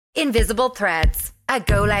Invisible Threads, a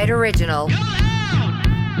Go Loud original.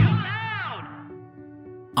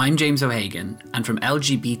 I'm James O'Hagan, and from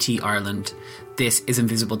LGBT Ireland, this is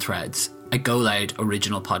Invisible Threads, a Go Loud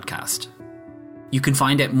original podcast. You can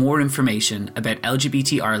find out more information about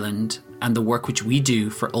LGBT Ireland and the work which we do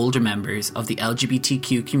for older members of the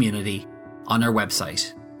LGBTQ community on our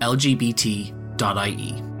website,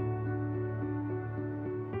 lgbt.ie.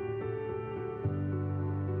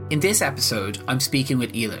 In this episode, I'm speaking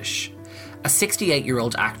with Eilish, a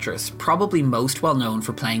 68-year-old actress probably most well known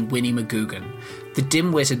for playing Winnie McGugan, the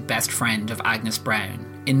dim-witted best friend of Agnes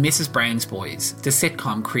Brown, in Mrs. Brown's Boys, the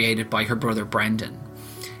sitcom created by her brother Brendan.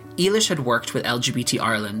 Eilish had worked with LGBT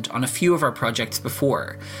Ireland on a few of our projects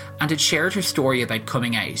before, and had shared her story about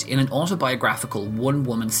coming out in an autobiographical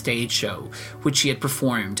one-woman stage show which she had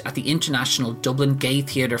performed at the International Dublin Gay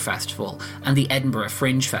Theatre Festival and the Edinburgh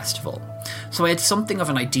Fringe Festival. So I had something of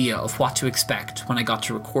an idea of what to expect when I got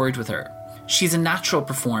to record with her. She's a natural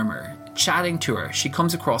performer. Chatting to her, she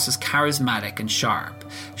comes across as charismatic and sharp.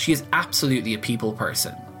 She is absolutely a people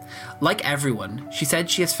person. Like everyone, she said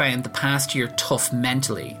she has found the past year tough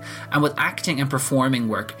mentally, and with acting and performing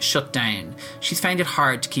work shut down, she's found it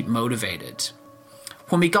hard to keep motivated.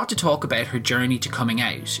 When we got to talk about her journey to coming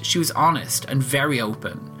out, she was honest and very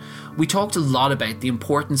open. We talked a lot about the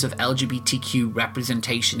importance of LGBTQ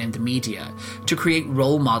representation in the media to create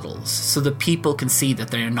role models so that people can see that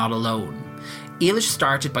they are not alone. Eilish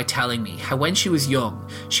started by telling me how when she was young,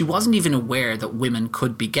 she wasn't even aware that women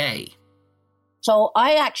could be gay. So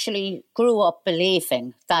I actually grew up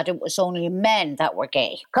believing that it was only men that were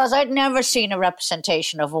gay, because I'd never seen a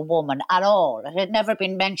representation of a woman at all. It had never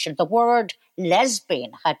been mentioned. The word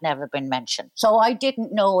lesbian had never been mentioned. So I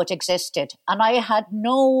didn't know it existed. And I had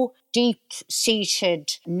no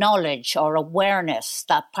deep-seated knowledge or awareness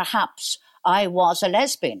that perhaps I was a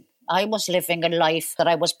lesbian. I was living a life that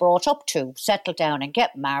I was brought up to, settle down and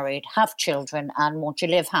get married, have children, and won't you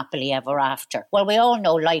live happily ever after? Well, we all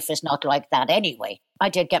know life is not like that anyway. I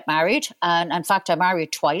did get married, and in fact, I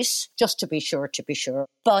married twice, just to be sure.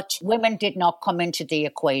 But women did not come into the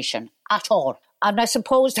equation at all. And I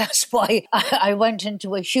suppose that's why I went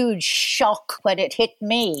into a huge shock when it hit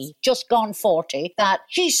me, just gone 40, that,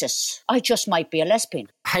 Jesus, I just might be a lesbian.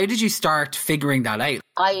 How did you start figuring that out?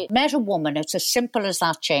 I met a woman, it's as simple as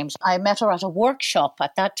that, James. I met her at a workshop.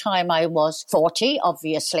 At that time I was 40,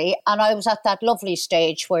 obviously, and I was at that lovely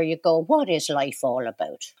stage where you go, what is life all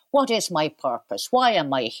about? What is my purpose? Why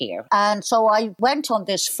am I here? And so I went on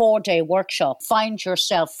this 4-day workshop, Find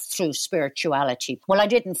Yourself Through Spirituality. Well, I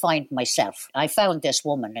didn't find myself. I found this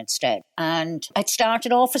woman instead. And it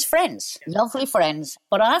started off as friends, lovely friends.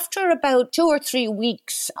 But after about 2 or 3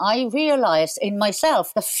 weeks, I realised in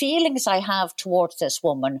myself the feelings I have towards this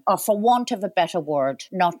woman are, for want of a better word,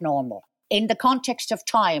 not normal. In the context of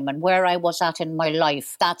time and where I was at in my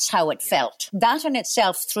life, that's how it felt. That in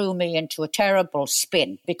itself threw me into a terrible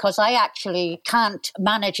spin, because I actually can't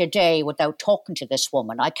manage a day without talking to this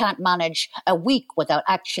woman. I can't manage a week without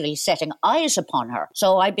actually setting eyes upon her.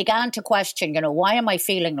 So I began to question, why am I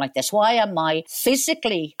feeling like this? Why am I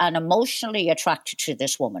physically and emotionally attracted to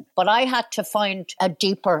this woman? But I had to find a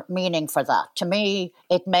deeper meaning for that. To me,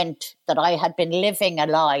 it meant that I had been living a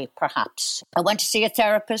lie, perhaps. I went to see a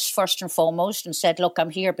therapist first and foremost and said, look, I'm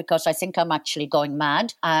here because I think I'm actually going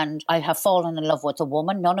mad and I have fallen in love with a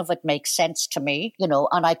woman. None of it makes sense to me,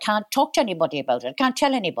 and I can't talk to anybody about it. I can't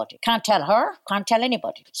tell anybody. Can't tell her, can't tell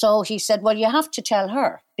anybody. So he said, well, you have to tell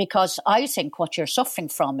her, because I think what you're suffering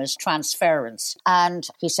from is transference. And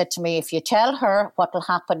he said to me, if you tell her, what will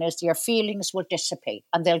happen is your feelings will dissipate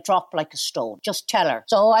and they'll drop like a stone. Just tell her.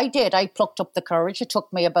 So I did. I plucked up the courage. It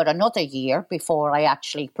took me about another year before I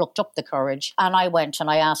actually plucked up the courage. And I went and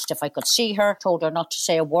I asked if I could see her, told her not to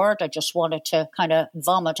say a word. I just wanted to kind of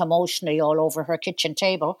vomit emotionally all over her kitchen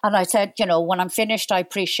table. And I said, when I'm finished, I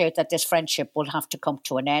appreciate that this friendship will have to come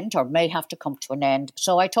to an end, or may have to come to an end.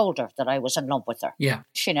 So I told her that I was in love with her. Yeah.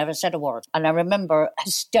 She never said a word. And I remember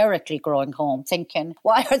hysterically growing home thinking,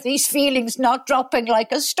 why are these feelings not dropping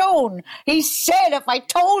like a stone? He said if I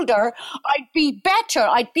told her, I'd be better,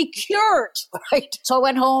 I'd be cured, right? So I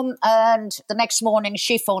went home, and the next morning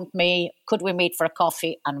she phoned me, could we meet for a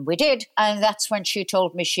coffee? And we did. And that's when she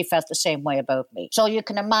told me she felt the same way about me. So you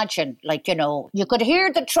can imagine, you could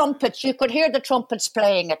hear the trumpets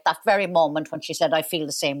playing at that very moment when she said, I feel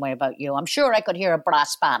the same way about you. I'm sure I could hear a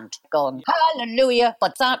brass band going, hallelujah.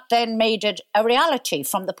 But that then made it a reality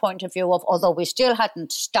from the point of view of, although we still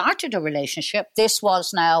hadn't started a relationship, this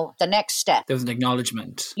was now the next step. There was an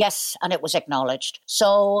acknowledgement. Yes, and it was acknowledged.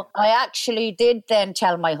 So I actually did then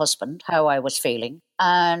tell my husband how I was feeling.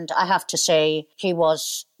 And I have to say, he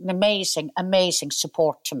was an amazing, amazing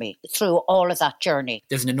support to me through all of that journey.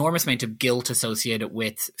 There's an enormous amount of guilt associated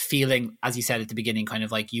with feeling, as you said at the beginning, kind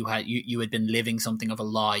of like you had been living something of a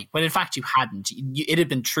lie, when in fact you hadn't. It had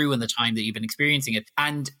been true in the time that you've been experiencing it.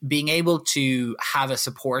 And being able to have a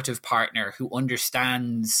supportive partner who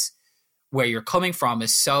understands where you're coming from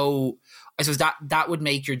is so... I suppose that would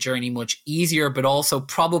make your journey much easier, but also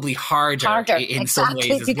probably harder in some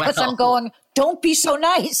ways as because well. I'm going, don't be so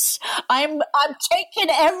nice. I'm taking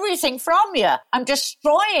everything from you. I'm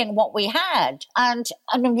destroying what we had. And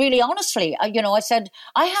really honestly, I said,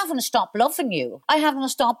 I haven't stopped loving you. I haven't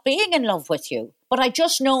stopped being in love with you. But I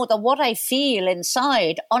just know that what I feel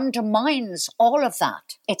inside undermines all of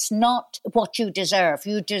that. It's not what you deserve.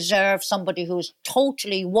 You deserve somebody who's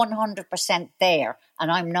totally 100% there,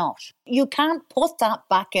 and I'm not. You can't put that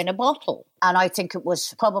back in a bottle. And I think it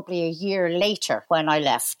was probably a year later when I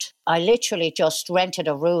left. I literally just rented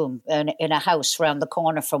a room in a house around the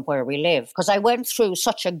corner from where we live, because I went through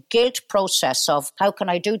such a guilt process of how can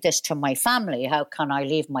I do this to my family? How can I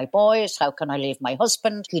leave my boys? How can I leave my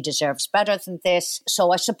husband? He deserves better than this.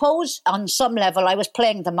 So I suppose on some level I was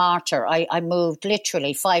playing the martyr. I moved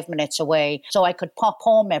literally 5 minutes away so I could pop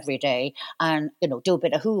home every day and, do a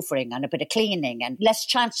bit of hoovering and a bit of cleaning and less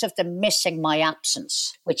chance of them missing my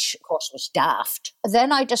absence, which of course was daft.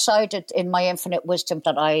 Then I decided in my infinite wisdom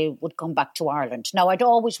that I would come back to Ireland. Now, I'd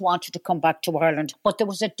always wanted to come back to Ireland, but there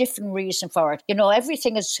was a different reason for it.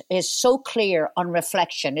 Everything is so clear on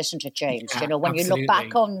reflection, isn't it, James? Yeah, when absolutely. you look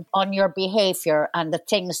back on your behaviour and the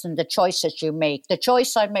things and the choices you make. The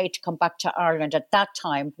choice I made to come back to Ireland at that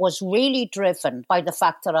time was really driven by the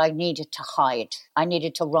fact that I needed to hide. I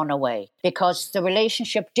needed to run away because the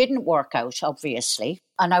relationship didn't work out, obviously.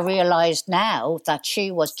 And I realised now that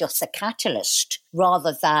she was just a catalyst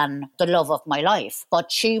rather than the love of my life.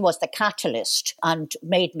 But she was the catalyst and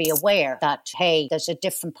made me aware that, hey, there's a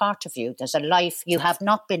different part of you. There's a life you have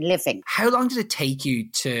not been living. How long did it take you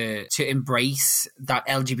to embrace that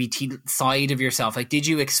LGBT side of yourself? Like, did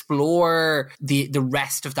you explore the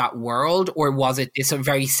rest of that world, or was it this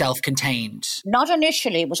very self-contained? Not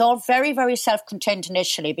initially. It was all very, very self-contained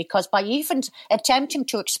initially, because by even attempting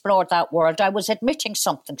to explore that world, I was admitting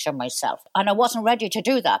something to myself. And I wasn't ready to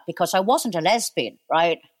do that because I wasn't a lesbian,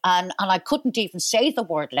 right? And I couldn't even say the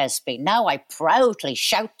word lesbian. Now I proudly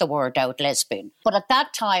shout the word out, lesbian. But at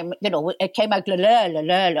that time, it came out, la, la, la,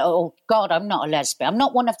 la, la. Oh, God, I'm not a lesbian. I'm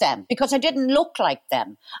not one of them because I didn't look like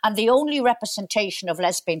them. And the only representation of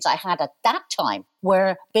lesbians I had at that time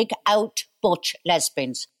were big out butch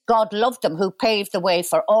lesbians. God loved them, who paved the way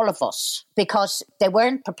for all of us because they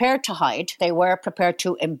weren't prepared to hide. They were prepared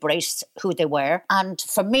to embrace who they were. And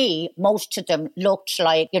for me, most of them looked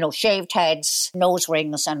like, shaved heads, nose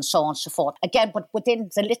rings, and so on and so forth. Again, but within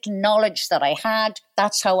the little knowledge that I had,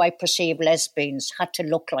 that's how I perceived lesbians had to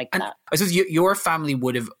look like that. I suppose your family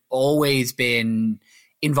would have always been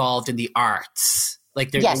involved in the arts.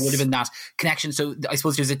 Like there would have been that connection. So I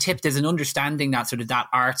suppose there's an understanding that sort of that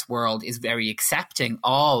arts world is very accepting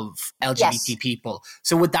of LGBT people.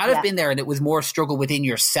 So would that have been there, and it was more struggle within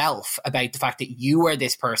yourself about the fact that you were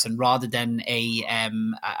this person rather than a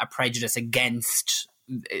prejudice against?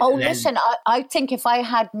 Listen, I think if I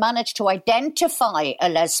had managed to identify a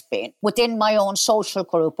lesbian within my own social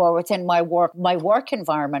group or within my work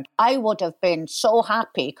environment, I would have been so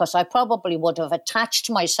happy because I probably would have attached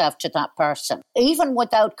myself to that person, even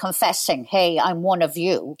without confessing, hey, I'm one of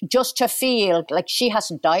you, just to feel like she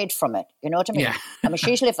hasn't died from it. You know what I mean? Yeah. I mean,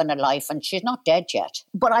 she's living a life and she's not dead yet.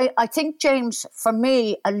 But I think, James, for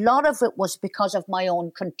me, a lot of it was because of my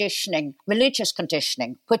own conditioning, religious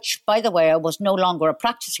conditioning, which, by the way, I was no longer a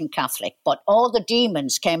practicing Catholic, but all the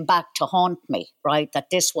demons came back to haunt me, right? That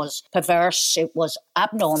this was perverse, it was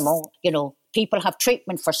abnormal, people have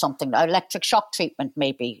treatment for something. Electric shock treatment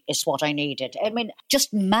maybe is what I needed. I mean,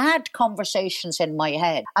 just mad conversations in my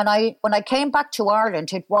head. And when I came back to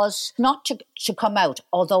Ireland, it was not to come out,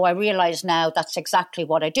 although I realise now that's exactly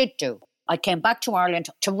what I did do. I came back to Ireland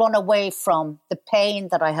to run away from the pain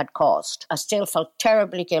that I had caused. I still felt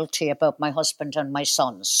terribly guilty about my husband and my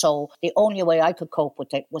sons. So the only way I could cope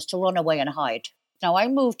with it was to run away and hide. Now, I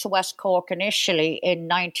moved to West Cork initially in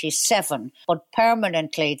 97, but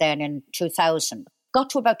permanently then in 2000.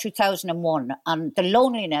 Got to about 2001, and the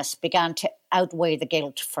loneliness began to outweigh the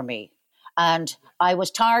guilt for me. And I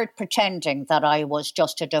was tired pretending that I was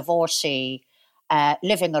just a divorcee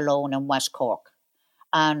living alone in West Cork.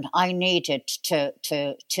 And I needed to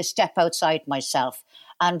step outside myself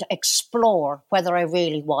and explore whether I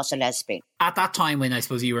really was a lesbian. At that time when I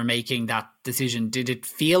suppose you were making that decision, did it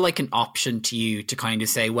feel like an option to you to kind of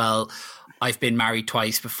say, well, I've been married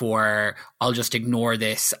twice before, I'll just ignore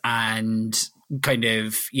this and kind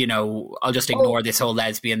of, I'll just ignore this whole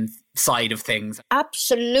lesbian side of things.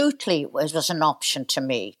 Absolutely, it was an option to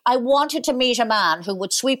me. I wanted to meet a man who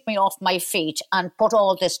would sweep me off my feet and put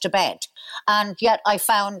all this to bed. And yet I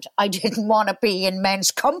found I didn't want to be in men's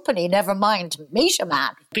company, never mind meet a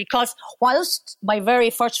man. Because whilst my very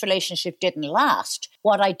first relationship didn't last,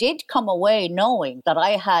 what I did come away knowing that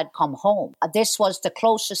I had come home. This was the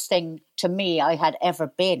closest thing to me I had ever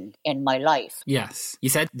been in my life. Yes. You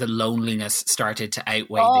said the loneliness started to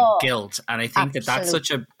outweigh the guilt. And I think that's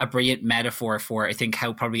such a brilliant metaphor for, I think,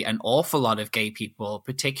 how probably an awful lot of gay people,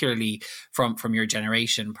 particularly from your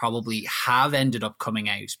generation, probably have ended up coming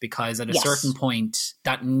out, because at a certain point,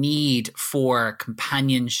 that need for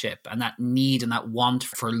companionship and that need and that want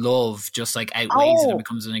for love just like outweighs it and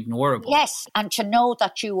becomes unignorable. Yes. And to know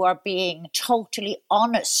that you are being totally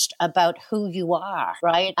honest about who you are,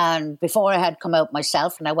 right? And before I had come out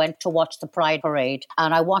myself, and I went to watch the Pride Parade,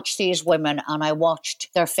 and I watched these women and I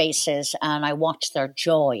watched their faces and I watched their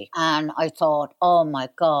joy. And I thought, oh my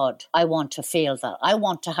God, I want to feel that. I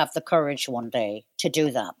want to have the courage one day to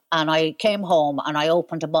do that. And I came home and I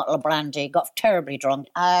opened a bottle of brandy, got terribly drunk.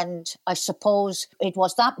 And I suppose it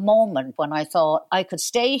was that moment when I thought I could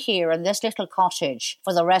stay here in this little cottage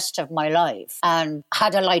for the rest of my life, and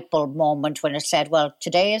had a light bulb moment when it said, well,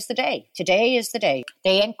 today is the day. Today is the day.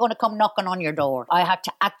 They ain't going to come knocking on your door. I had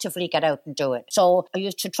to actively get out and do it. So I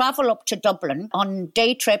used to travel up to Dublin on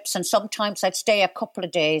day trips, and sometimes I'd stay a couple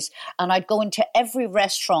of days, and I'd go into every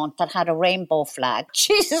restaurant that had a rainbow flag.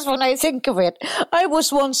 Jesus, when I think of it, I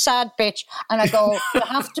was one sad bitch, and I go,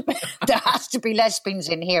 there has to be lesbians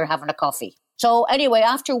in here having a coffee. So anyway,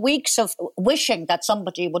 after weeks of wishing that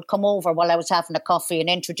somebody would come over while I was having a coffee and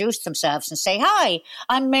introduce themselves and say, hi,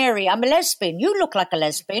 I'm Mary, I'm a lesbian. You look like a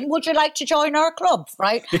lesbian. Would you like to join our club?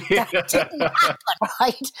 Right? That didn't happen,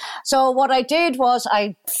 right? So what I did was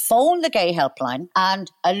I phoned the gay helpline,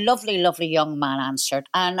 and a lovely, lovely young man answered.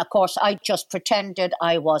 And of course, I just pretended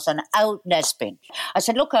I was an out lesbian. I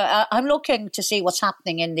said, look, I'm looking to see what's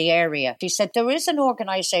happening in the area. He said, there is an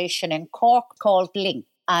organisation in Cork called Link,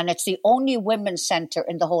 and it's the only women's centre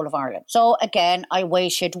in the whole of Ireland. So again, I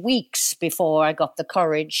waited weeks before I got the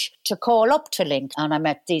courage to call up to Link, and I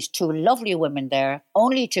met these two lovely women there,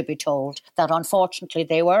 only to be told that unfortunately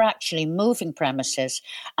they were actually moving premises,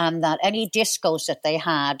 and that any discos that they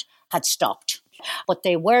had stopped. But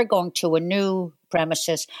they were going to a new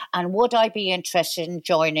premises, and would I be interested in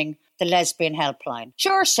joining the lesbian helpline?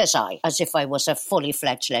 Sure, says I, as if I was a fully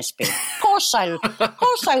fledged lesbian. Of course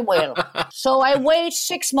I will. So I wait,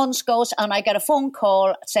 6 months goes, and I get a phone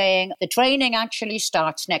call saying the training actually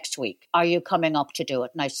starts next week. Are you coming up to do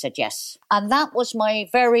it? And I said yes. And that was my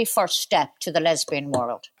very first step to the lesbian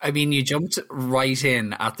world. I mean, you jumped right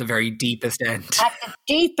in at the very deepest end. At the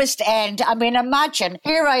deepest end. I mean, imagine,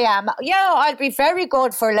 here I am. Yeah, I'd be very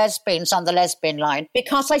good for lesbians on the lesbian line,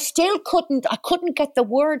 because I still couldn't get the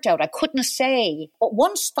word out. I couldn't say. But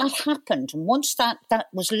once that happened, and once that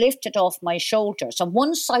was lifted off my shoulders, and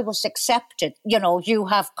once I was accepted, you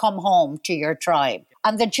have come home to your tribe.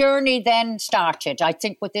 And the journey then started. I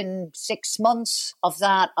think within 6 months of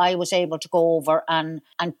that, I was able to go over and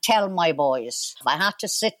tell my boys. I had to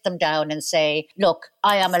sit them down and say, look,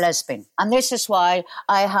 I am a lesbian. And this is why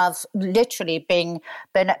I have literally been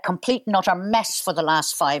a complete and utter mess for the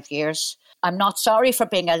last 5 years. I'm not sorry for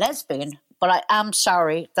being a lesbian, but I am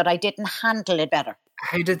sorry that I didn't handle it better.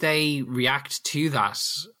 How did they react to that?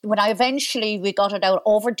 When we got it out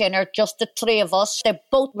over dinner, just the three of us, they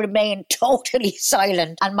both remained totally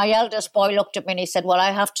silent. And my eldest boy looked at me and he said, well, I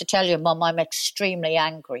have to tell you, Mum, I'm extremely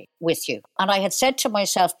angry with you. And I had said to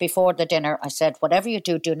myself before the dinner, I said, whatever you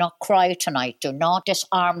do not cry tonight. Do not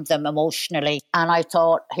disarm them emotionally. And I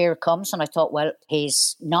thought, here it comes. And I thought, well,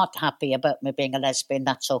 he's not happy about me being a lesbian.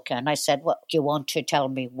 That's okay. And I said, well, do you want to tell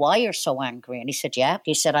me why you're so angry? And he said, yeah.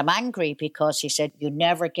 He said, I'm angry because, he said, you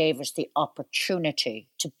never gave us the opportunity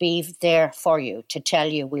to be there for you, to tell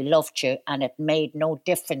you we loved you, and it made no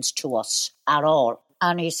difference to us at all.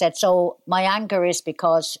 And he said, so my anger is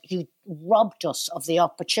because you robbed us of the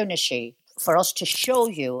opportunity for us to show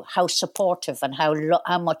you how supportive and how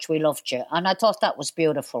much we loved you. And I thought that was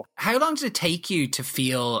beautiful. How long did it take you to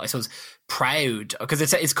feel, I suppose, proud? Because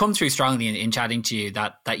it's come through strongly in chatting to you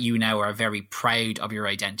that you now are very proud of your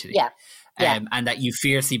identity. Yeah. And that you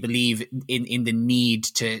fiercely believe in the need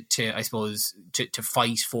to I suppose, to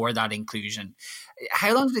fight for that inclusion.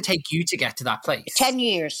 How long did it take you to get to that place? 10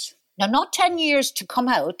 years. Now, not 10 years to come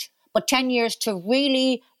out, but 10 years to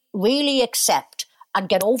really, really accept and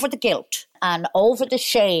get over the guilt and over the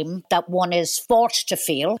shame that one is forced to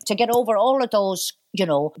feel, to get over all of those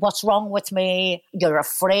what's wrong with me? You're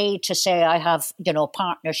afraid to say I have,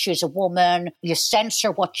 partner, she's a woman. You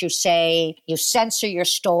censor what you say. You censor your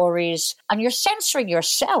stories and you're censoring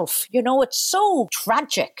yourself. It's so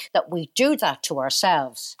tragic that we do that to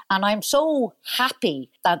ourselves. And I'm so happy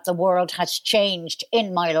that the world has changed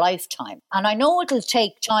in my lifetime. And I know it'll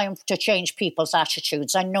take time to change people's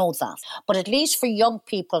attitudes. I know that. But at least for young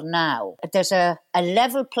people now, there's a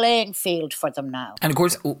level playing field for them now. And of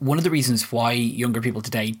course, one of the reasons why younger people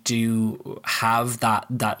today do have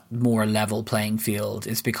that more level playing field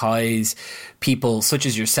is because people such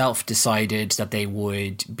as yourself decided that they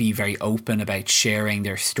would be very open about sharing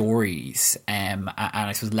their stories and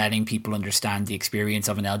I suppose letting people understand the experience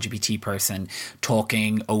of an LGBT person,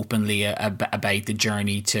 talking openly about the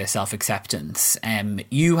journey to self-acceptance.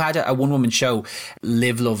 You had a one-woman show,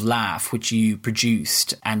 Live, Love, Laugh, which you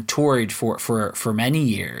produced and toured for many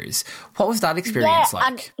years. What was that experience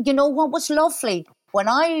like? And what was lovely? When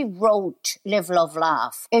I wrote Live, Love,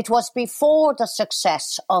 Laugh, it was before the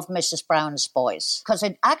success of Mrs. Brown's Boys, because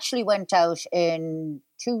it actually went out in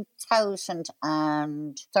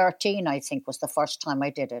 2013, I think, was the first time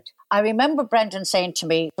I did it. I remember Brendan saying to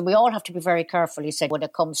me, we all have to be very careful, he said, when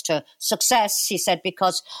it comes to success, he said,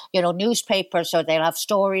 because, newspapers, or they'll have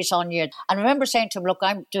stories on you. And I remember saying to him, look,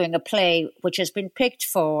 I'm doing a play which has been picked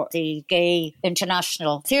for the Gay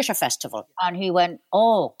International Theatre Festival. And he went,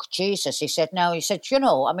 oh, Jesus, he said,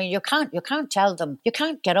 you can't tell them, you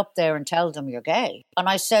can't get up there and tell them you're gay. And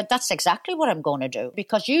I said, that's exactly what I'm going to do,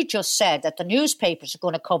 because you just said that the newspapers are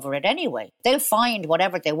going to cover it anyway. They'll find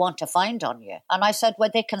whatever they want to find on you. And I said, well,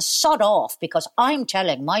 they can sod off, because I'm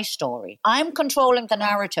telling my story. I'm controlling the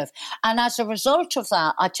narrative. And as a result of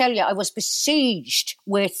that, I tell you, I was besieged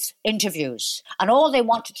with interviews. And all they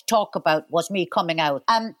wanted to talk about was me coming out.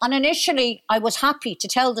 And initially, I was happy to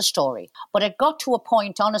tell the story. But it got to a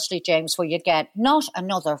point, honestly, James, where you get not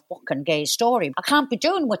another fucking gay story. I can't be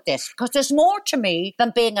doing with this, because there's more to me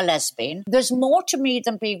than being a lesbian. There's more to me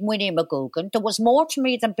than being Winnie McGugan. There was more to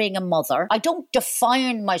me than being a mother. I don't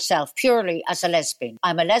define myself purely as a lesbian.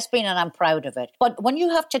 I'm a lesbian and I'm proud of it. But when you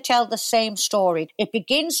have to tell the same story, it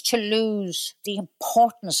begins to lose the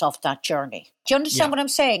importance of that journey. Do you understand what I'm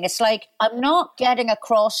saying? It's like, I'm not getting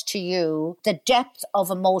across to you the depth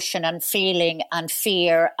of emotion and feeling and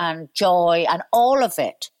fear and joy and all of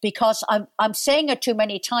it, because I'm saying it too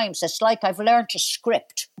many times. It's like I've learned to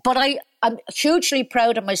script. But I'm hugely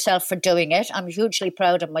proud of myself for doing it. I'm hugely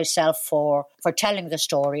proud of myself for telling the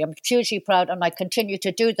story. I'm hugely proud, and I continue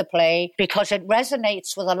to do the play because it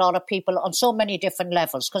resonates with a lot of people on so many different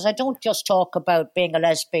levels. Because I don't just talk about being a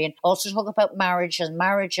lesbian, I also talk about marriage and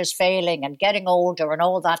marriages failing and getting older and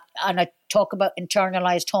all that. And I talk about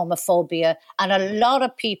internalized homophobia, and a lot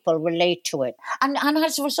of people relate to it. And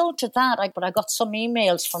as a result of that, I got some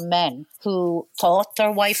emails from men who thought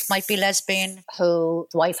their wife might be lesbian, who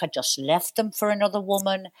the wife had just left them for another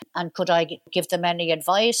woman, and could I give them any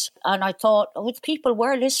advice? And I thought, people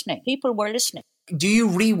were listening. People were listening. Do you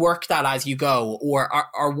rework that as you go,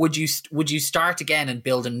 or would you start again and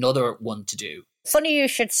build another one to do? Funny you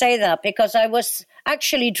should say that, because I was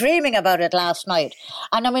actually dreaming about it last night.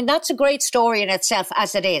 And I mean, that's a great story in itself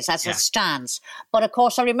as it is, as it stands. But of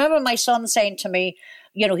course, I remember my son saying to me,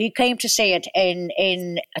 he came to see it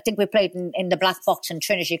in I think we played in the Black Box in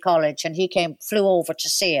Trinity College, and he flew over to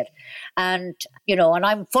see it. And, and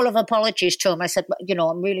I'm full of apologies to him. I said,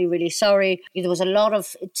 I'm really, really sorry. There was a lot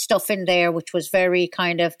of stuff in there which was very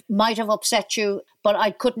might have upset you, but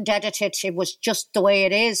I couldn't edit it. It was just the way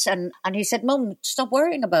it is. And he said, Mum, stop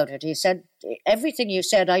worrying about it. He said, everything you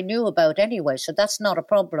said I knew about anyway, so that's not a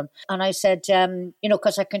problem. And I said,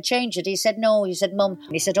 because I can change it. He said, no. He said, Mum,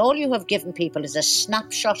 he said, all you have given people is a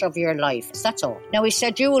snapshot of your life. That's all. Now, he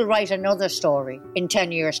said, you will write another story in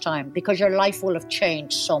 10 years' time because your life will have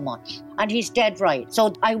changed so much. And he's dead right.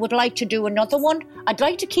 So I would like to do another one. I'd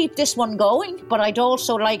like to keep this one going, but I'd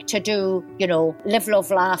also like to do, Live,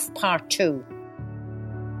 Love, Laugh Part 2.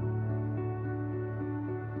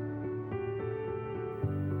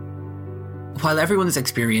 While everyone's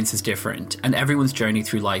experience is different and everyone's journey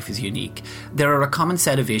through life is unique, there are a common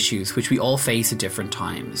set of issues which we all face at different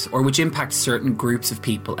times, or which impact certain groups of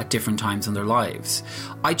people at different times in their lives.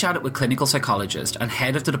 I chatted with clinical psychologist and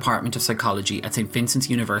head of the Department of Psychology at St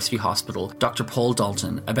Vincent's University Hospital, Dr. Paul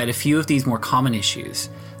Dalton, about a few of these more common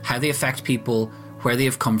issues, how they affect people, where they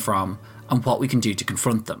have come from, and what we can do to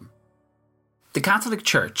confront them. The Catholic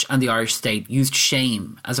Church and the Irish state used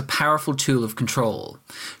shame as a powerful tool of control,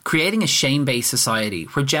 creating a shame-based society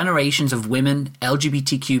where generations of women,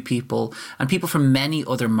 LGBTQ people, and people from many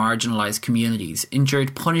other marginalised communities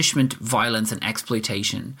endured punishment, violence and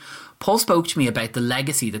exploitation. Paul spoke to me about the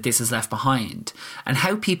legacy that this has left behind and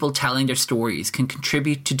how people telling their stories can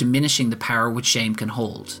contribute to diminishing the power which shame can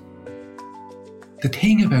hold. The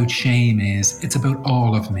thing about shame is it's about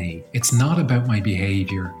all of me. It's not about my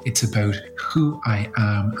behaviour. It's about who I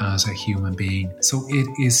am as a human being. So it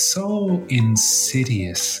is so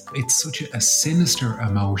insidious. It's such a sinister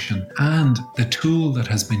emotion, and the tool that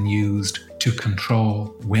has been used to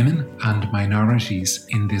control women and minorities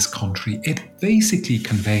in this country. It basically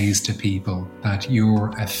conveys to people that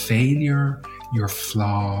you're a failure, you're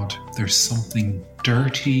flawed, there's something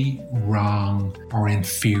dirty, wrong, or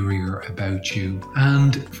inferior about you.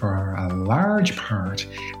 And for a large part,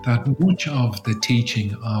 that much of the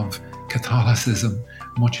teaching of Catholicism,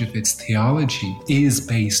 much of its theology, is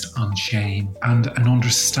based on shame and an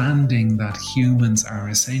understanding that humans are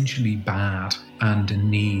essentially bad and in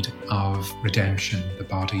need of redemption. The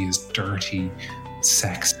body is dirty,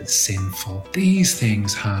 sex is sinful. These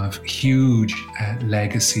things have huge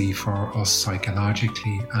legacy for us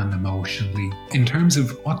psychologically and emotionally. In terms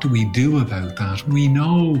of what do we do about that, we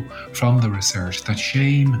know from the research that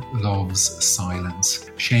shame loves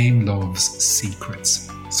silence. Shame loves secrets.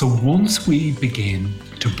 So once we begin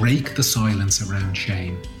to break the silence around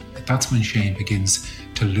shame, that's when shame begins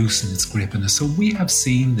to loosen its grip on us. So we have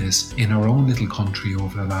seen this in our own little country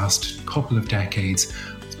over the last couple of decades.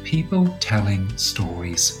 People telling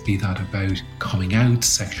stories, be that about coming out,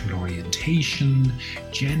 sexual orientation,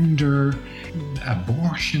 gender,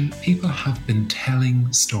 abortion. People have been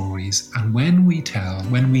telling stories, and when we tell,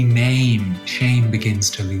 when we name, shame begins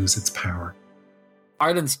to lose its power.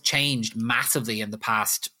 Ireland's changed massively in the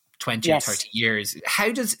past 20 or 30 years.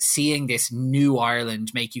 How does seeing this new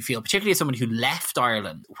Ireland make you feel, particularly as someone who left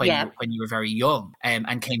Ireland when you were very young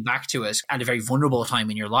and came back to it at a very vulnerable time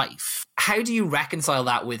in your life? How do you reconcile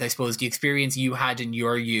that with, I suppose, the experience you had in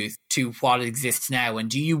your youth to what exists now? And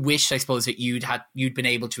do you wish, I suppose, that you'd been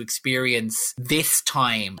able to experience this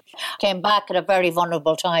time? Came back at a very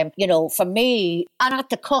vulnerable time, you know, for me, and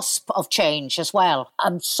at the cusp of change as well.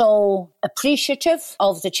 I'm so appreciative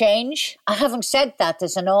of the change. Having said that,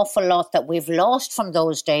 there's an awful lot that we've lost from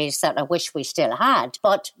those days that I wish we still had.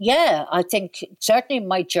 But yeah, I think certainly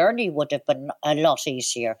my journey would have been a lot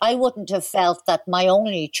easier. I wouldn't have felt that my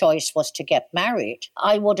only choice was to get married.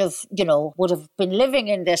 I would have been living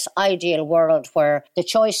in this ideal world where the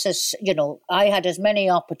choices, I had as many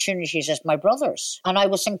opportunities as my brothers, and I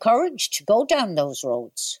was encouraged to go down those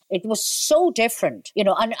roads. It was so different,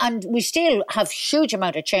 and we still have huge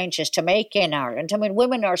amount of changes to make in Ireland. I mean,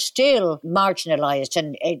 women are still marginalised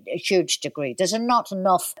in a huge degree. There's not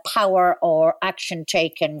enough power or action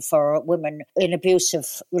taken for women in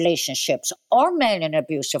abusive relationships or men in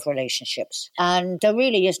abusive relationships. And there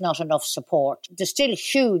really is not enough support. There's still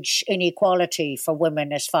huge inequality for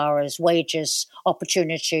women as far as wages,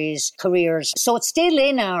 opportunities, careers. So it's still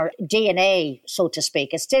in our DNA, so to speak.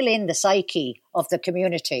 It's still in the psyche of the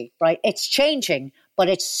community, right? It's changing, but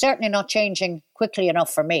it's certainly not changing quickly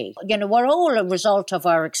enough for me. We're all a result of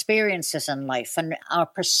our experiences in life and our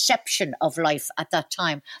perception of life at that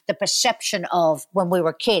time. The perception of when we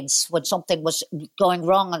were kids, when something was going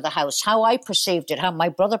wrong in the house, how I perceived it, how my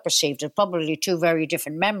brother perceived it, probably two very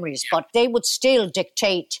different memories, but they would still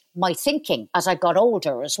dictate my thinking as I got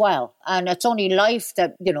older as well. And it's only life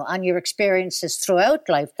that, and your experiences throughout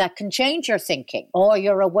life that can change your thinking or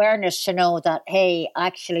your awareness to know that, hey,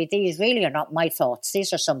 actually, these really are not my thoughts.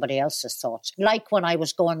 These are somebody else's thoughts. Like when I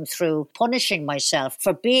was going through punishing myself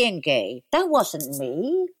for being gay, that wasn't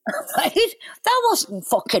me, right? That wasn't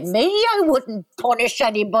fucking me. I wouldn't punish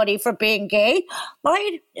anybody for being gay,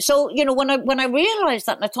 right? So, when I realized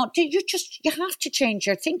that, and I thought, you have to change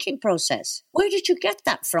your thinking process. Where did you get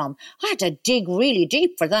that from? I had to dig really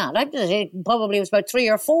deep for that. Probably was about 3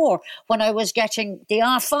 or 4 when I was getting the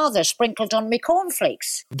Our Father sprinkled on me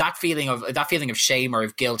cornflakes. That feeling of shame or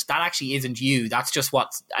of guilt, that actually isn't you. That's just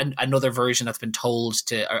another version that's been told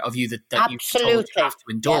of you that you have to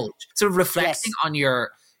indulge. Yeah. So reflecting on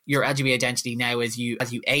your LGBT identity now as you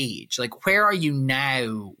age, like where are you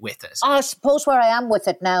now with it? I suppose where I am with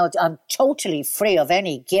it now, I'm totally free of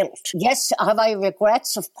any guilt. Yes, have I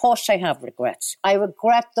regrets? Of course I have regrets. I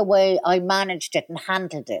regret the way I managed it and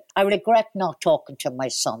handled it. I regret not talking to my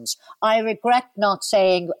sons. I regret not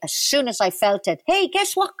saying as soon as I felt it, hey,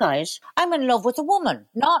 guess what, guys? I'm in love with a woman.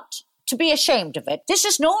 Not to be ashamed of it. This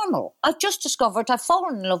is normal. I've just discovered I've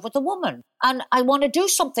fallen in love with a woman and I want to do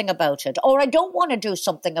something about it, or I don't want to do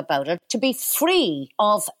something about it, to be free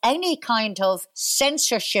of any kind of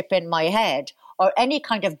censorship in my head or any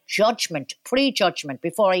kind of judgment, prejudgment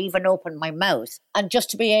before I even open my mouth, and just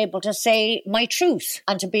to be able to say my truth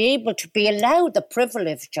and to be able to be allowed the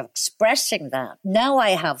privilege of expressing that. Now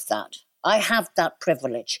I have that. I have that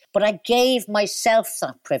privilege, but I gave myself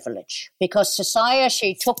that privilege because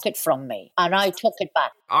society took it from me and I took it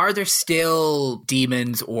back. Are there still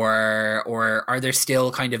demons or are there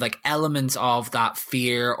still kind of like elements of that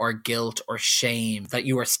fear or guilt or shame that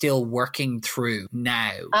you are still working through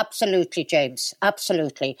now? Absolutely, James.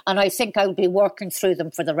 Absolutely. And I think I'll be working through them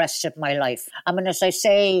for the rest of my life. I mean, as I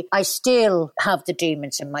say, I still have the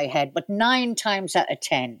demons in my head, but 9 times out of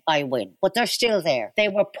 10, I win. But they're still there. They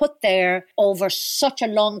were put there over such a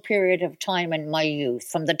long period of time in my youth,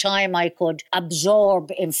 from the time I could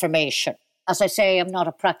absorb information. As I say, I'm not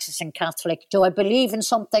a practicing Catholic. Do I believe in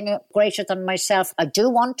something greater than myself? I do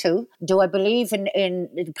want to. Do I believe in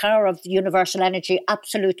the power of universal energy?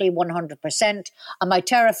 Absolutely, 100%. Am I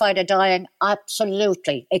terrified of dying?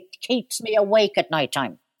 Absolutely. It keeps me awake at night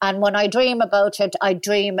time. And when I dream about it, I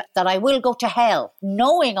dream that I will go to hell,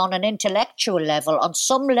 knowing on an intellectual level, on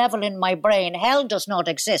some level in my brain, hell does not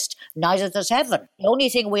exist. Neither does heaven. The only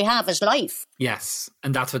thing we have is life. Yes,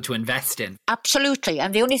 and that's what to invest in. Absolutely.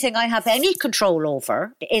 And the only thing I have any control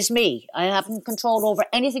over is me. I haven't control over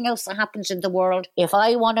anything else that happens in the world. If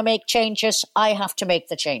I want to make changes, I have to make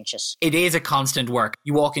the changes. It is a constant work.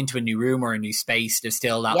 You walk into a new room or a new space, there's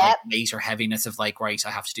still that like weight or heaviness of like, right, I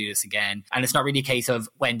have to do this again. And it's not really a case of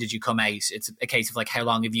when did you come out? It's a case of like, how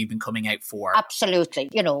long have you been coming out for? Absolutely.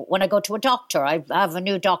 You know, when I go to a doctor, I have a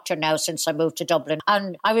new doctor now since I moved to Dublin.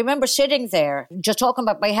 And I remember sitting there just talking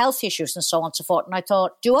about my health issues and so on and so forth. And I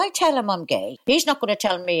thought, do I tell him I'm gay? He's not going to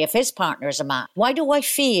tell me if his partner is a man. Why do I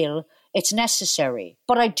feel it's necessary?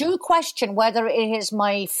 But I do question whether it is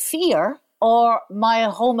my fear or my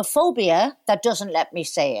homophobia that doesn't let me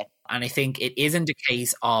say it. And I think it isn't a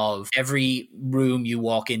case of every room you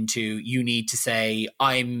walk into, you need to say,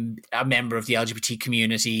 I'm a member of the LGBT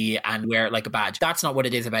community and wear it like a badge. That's not what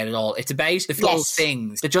it is about at all. It's about the little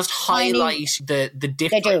things that just highlight the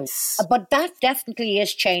difference. They do. But that definitely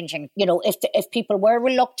is changing. You know, if people were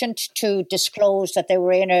reluctant to disclose that they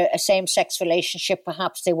were in a same-sex relationship,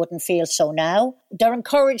 perhaps they wouldn't feel so now. They're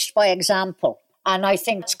encouraged by example. And I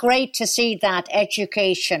think it's great to see that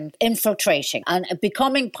education infiltrating and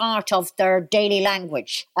becoming part of their daily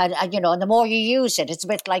language. And and the more you use it, it's a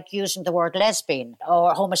bit like using the word lesbian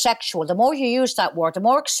or homosexual. The more you use that word, the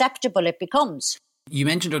more acceptable it becomes. You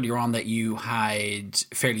mentioned earlier on that you had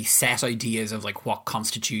fairly set ideas of like what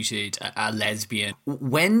constituted a lesbian.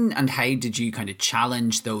 When and how did you kind of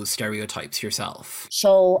challenge those stereotypes yourself?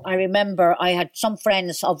 So I remember I had some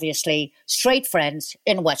friends, obviously, straight friends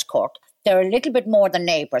in West Cork. They're a little bit more than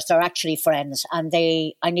neighbours. They're actually friends, and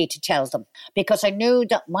I need to tell them because I knew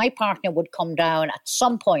that my partner would come down at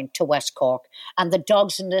some point to West Cork and the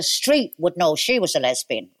dogs in the street would know she was a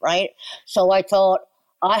lesbian, right? So I thought,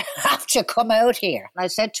 I have to come out here. And I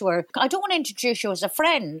said to her, I don't want to introduce you as a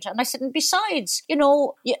friend. And I said, and besides,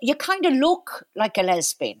 you kind of look like a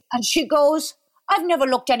lesbian. And she goes, I've never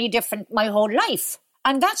looked any different my whole life.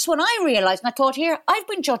 And that's when I realised, and I thought, here, I've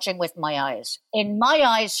been judging with my eyes. In my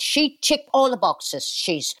eyes, she ticked all the boxes.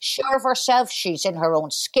 She's sure of herself. She's in her own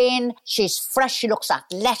skin. She's fresh. She looks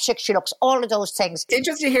athletic. She looks all of those things. It's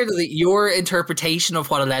interesting to hear that your interpretation of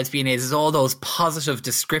what a lesbian is all those positive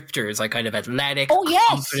descriptors, like kind of athletic,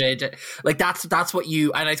 confident. Like that's what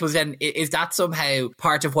you, and I suppose then, is that somehow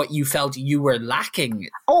part of what you felt you were lacking?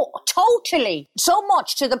 Oh, totally. So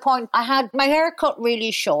much to the point I had my hair cut really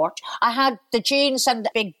short. I had the jeans and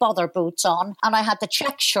the big bother boots on, and I had the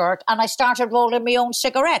check shirt, and I started rolling my own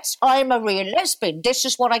cigarettes. I'm a real lesbian. This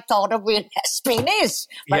is what I thought a real lesbian is.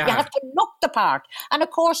 But you have to look the part. And of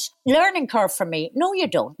course, learning curve for me, no you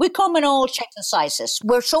don't. We come in all shapes and sizes.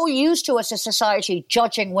 We're so used to, as a society,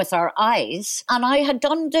 judging with our eyes. And I had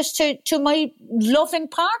done this to my loving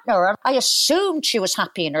partner. And I assumed she was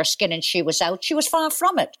happy in her skin and she was out. She was far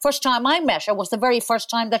from it. First time I met her was the very first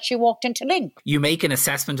time that she walked into Link. You make an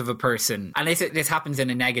assessment of a person, and this happens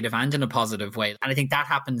in a negative and in a positive way. And I think that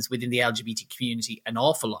happens within the LGBT community an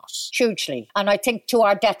awful lot. Hugely. And I think to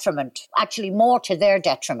our detriment, actually more to their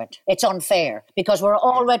detriment. It's unfair because we're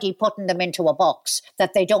already putting them into a box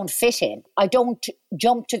that they don't fit in. I don't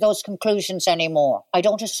jump to those conclusions anymore. I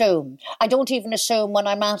don't assume. I don't even assume when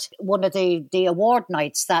I'm at one of the award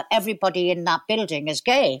nights that everybody in that building is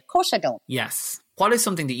gay. Of course I don't. Yes. What is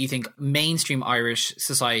something that you think mainstream Irish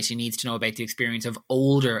society needs to know about the experience of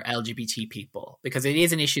older LGBT people? Because it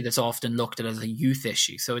is an issue that's often looked at as a youth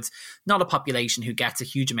issue. So it's not a population who gets a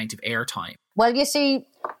huge amount of airtime. Well, you see,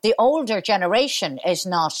 the older generation is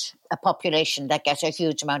not a population that gets a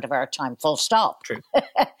huge amount of airtime, full stop. True.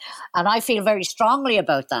 And I feel very strongly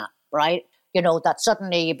about that, right? You know, that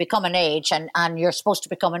suddenly you become an age and you're supposed to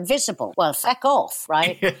become invisible. Well, feck off,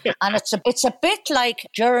 right? And it's a bit like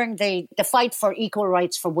during the fight for equal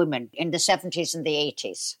rights for women in the 70s and the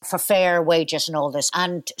 80s, for fair wages and all this,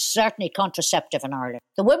 and certainly contraceptive in Ireland.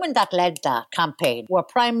 The women that led that campaign were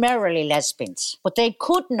primarily lesbians, but they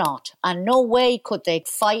could not, and no way could they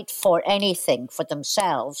fight for anything for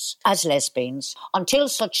themselves as lesbians until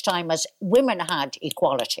such time as women had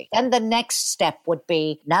equality. Then the next step would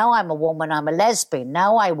be, now I'm a woman, I'm a lesbian,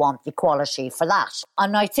 now I want equality for that.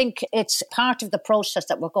 And I think it's part of the process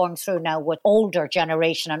that we're going through now with older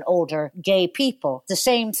generation and older gay people. The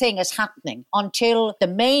same thing is happening until the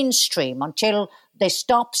mainstream, until they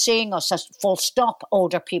stop seeing us as full stop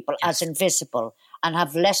older people as invisible and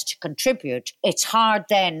have less to contribute. It's hard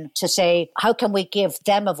then to say, how can we give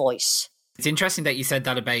them a voice? It's interesting that you said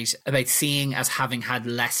that about seeing as having had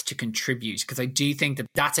less to contribute, because I do think that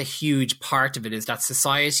that's a huge part of it, is that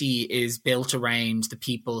society is built around the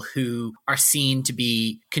people who are seen to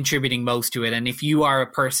be contributing most to it. And if you are a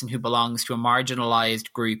person who belongs to a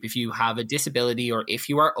marginalized group, if you have a disability or if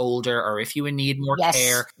you are older or if you need more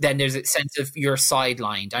care, then there's a sense of you're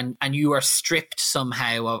sidelined and you are stripped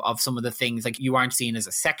somehow of some of the things. Like, you aren't seen as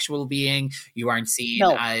a sexual being, you aren't seen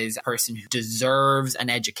as a person who deserves an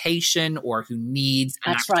education or who needs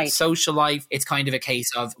an active social life. It's kind of a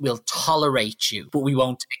case of, we'll tolerate you, but we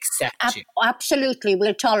won't accept you. Absolutely,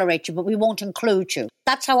 we'll tolerate you, but we won't include you.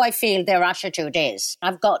 That's how I feel their attitude is.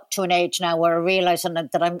 I've got to an age now where I realise that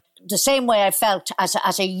I'm the same way I felt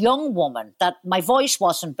as a young woman, that my voice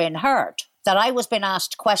wasn't being heard, that I was being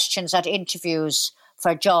asked questions at interviews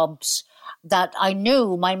for jobs that I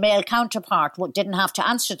knew my male counterpart didn't have to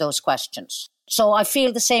answer those questions. So I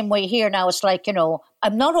feel the same way here now. It's like, you know,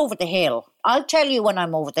 I'm not over the hill. I'll tell you when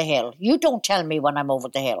I'm over the hill. You don't tell me when I'm over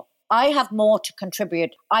the hill. I have more to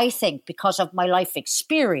contribute, I think, because of my life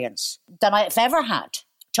experience than I've ever had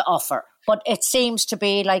to offer. But it seems to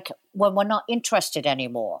be like when we're not interested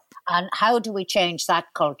anymore. And how do we change that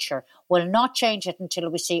culture? We'll not change it until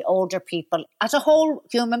we see older people as a whole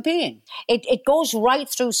human being. It goes right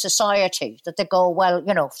through society that they go, well,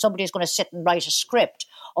 you know, somebody's going to sit and write a script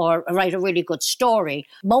or write a really good story.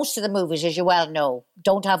 Most of the movies, as you well know,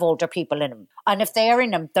 don't have older people in them. And if they are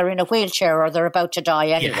in them, they're in a wheelchair or they're about to die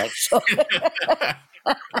anyway. Yeah.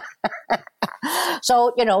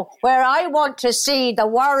 So, you know, where I want to see the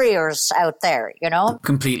warriors out there, you know?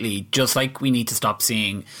 Completely. Just like we need to stop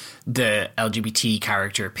seeing the LGBT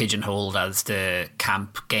character pigeonholed as the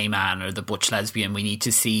camp gay man or the butch lesbian. We need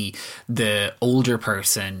to see the older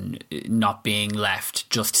person not being left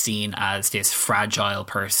just seen as this fragile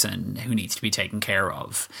person who needs to be taken care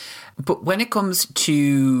of. But when it comes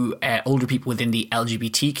to older people within the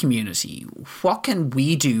LGBT community, what can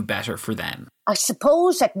we do better for them? I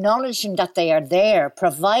suppose acknowledging that they are there,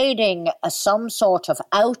 providing some sort of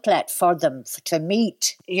outlet for them to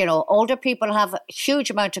meet. You know, older people have a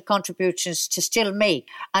huge amount of contributions to still make.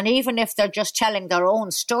 And even if they're just telling their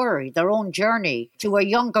own story, their own journey to a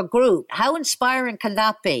younger group, how inspiring can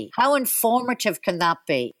that be? How informative can that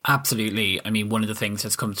be? Absolutely. I mean, one of the things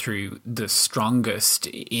that's come through the strongest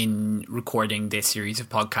in recording this series of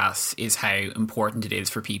podcasts is how important it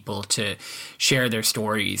is for people to share their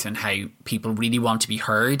stories and how people really want to be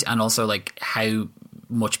heard, and also like how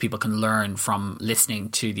much people can learn from listening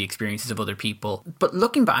to the experiences of other people. But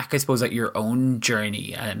looking back, I suppose, at your own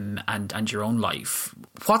journey and your own life,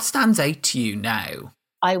 what stands out to you now?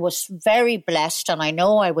 I was very blessed, and I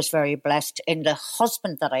know I was very blessed in the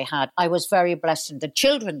husband that I had. I was very blessed in the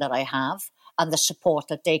children that I have and the support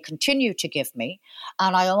that they continue to give me.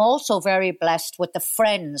 And I am also very blessed with the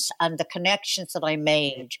friends and the connections that I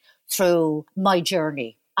made through my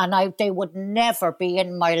journey. And they would never be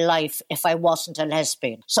in my life if I wasn't a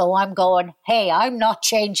lesbian. So I'm going, hey, I'm not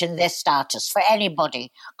changing this status for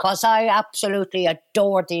anybody, because I absolutely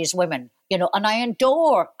adore these women, you know, and I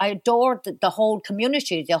adore the whole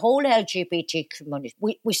community, the whole LGBT community.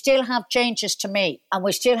 We still have changes to make, and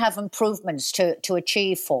we still have improvements to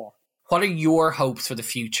achieve for. What are your hopes for the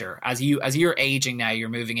future? As you're aging now, you're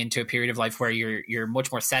moving into a period of life where you're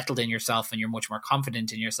much more settled in yourself and you're much more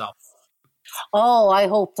confident in yourself. Oh, I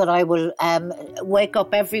hope that I will wake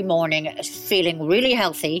up every morning feeling really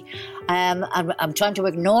healthy. I'm trying to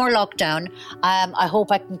ignore lockdown. I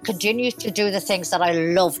hope I can continue to do the things that I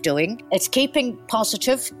love doing. It's keeping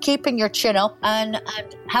positive, keeping your chin up, and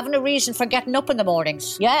having a reason for getting up in the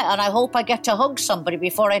mornings. Yeah, and I hope I get to hug somebody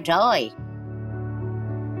before I die.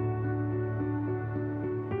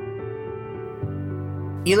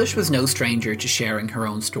 Eilish was no stranger to sharing her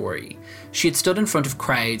own story. She had stood in front of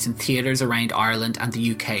crowds in theatres around Ireland and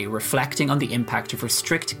the UK reflecting on the impact of her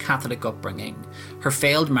strict Catholic upbringing, her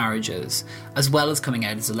failed marriages, as well as coming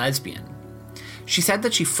out as a lesbian. She said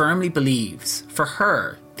that she firmly believes, for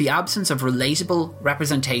her, the absence of relatable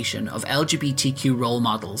representation of LGBTQ role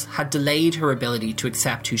models had delayed her ability to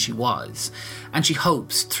accept who she was, and she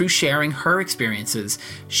hopes, through sharing her experiences,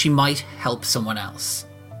 she might help someone else.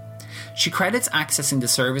 She credits accessing the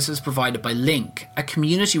services provided by Link, a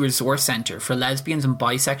community resource centre for lesbians and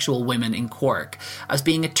bisexual women in Cork, as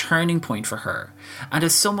being a turning point for her, and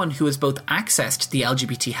as someone who has both accessed the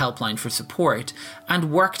LGBT helpline for support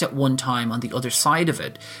and worked at one time on the other side of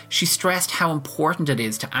it, she stressed how important it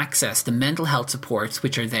is to access the mental health supports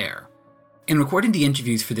which are there. In recording the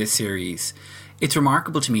interviews for this series, it's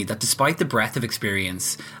remarkable to me that despite the breadth of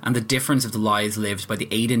experience and the difference of the lives lived by the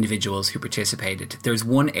 8 individuals who participated, there's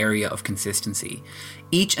one area of consistency.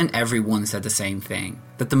 Each and every one said the same thing,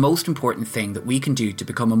 that the most important thing that we can do to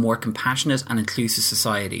become a more compassionate and inclusive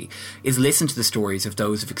society is listen to the stories of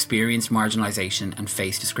those who've experienced marginalisation and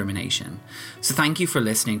faced discrimination. So thank you for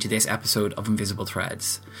listening to this episode of Invisible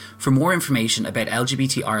Threads. For more information about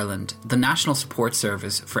LGBT Ireland, the National Support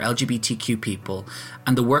Service for LGBTQ people,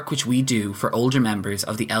 and the work which we do for older members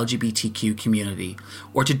of the LGBTQ community,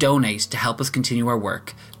 or to donate to help us continue our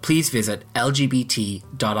work, please visit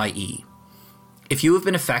lgbt.ie. If you have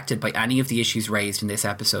been affected by any of the issues raised in this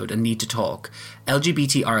episode and need to talk,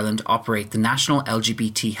 LGBT Ireland operate the National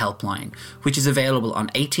LGBT Helpline, which is available on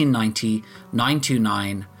 1890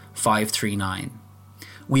 929 539.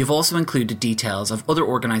 We have also included details of other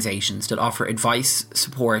organisations that offer advice,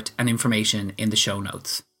 support and information in the show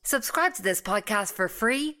notes. Subscribe to this podcast for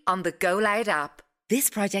free on the Go Loud app. This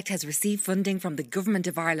project has received funding from the Government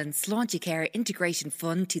of Ireland's Sláintí Care Integration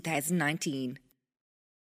Fund 2019.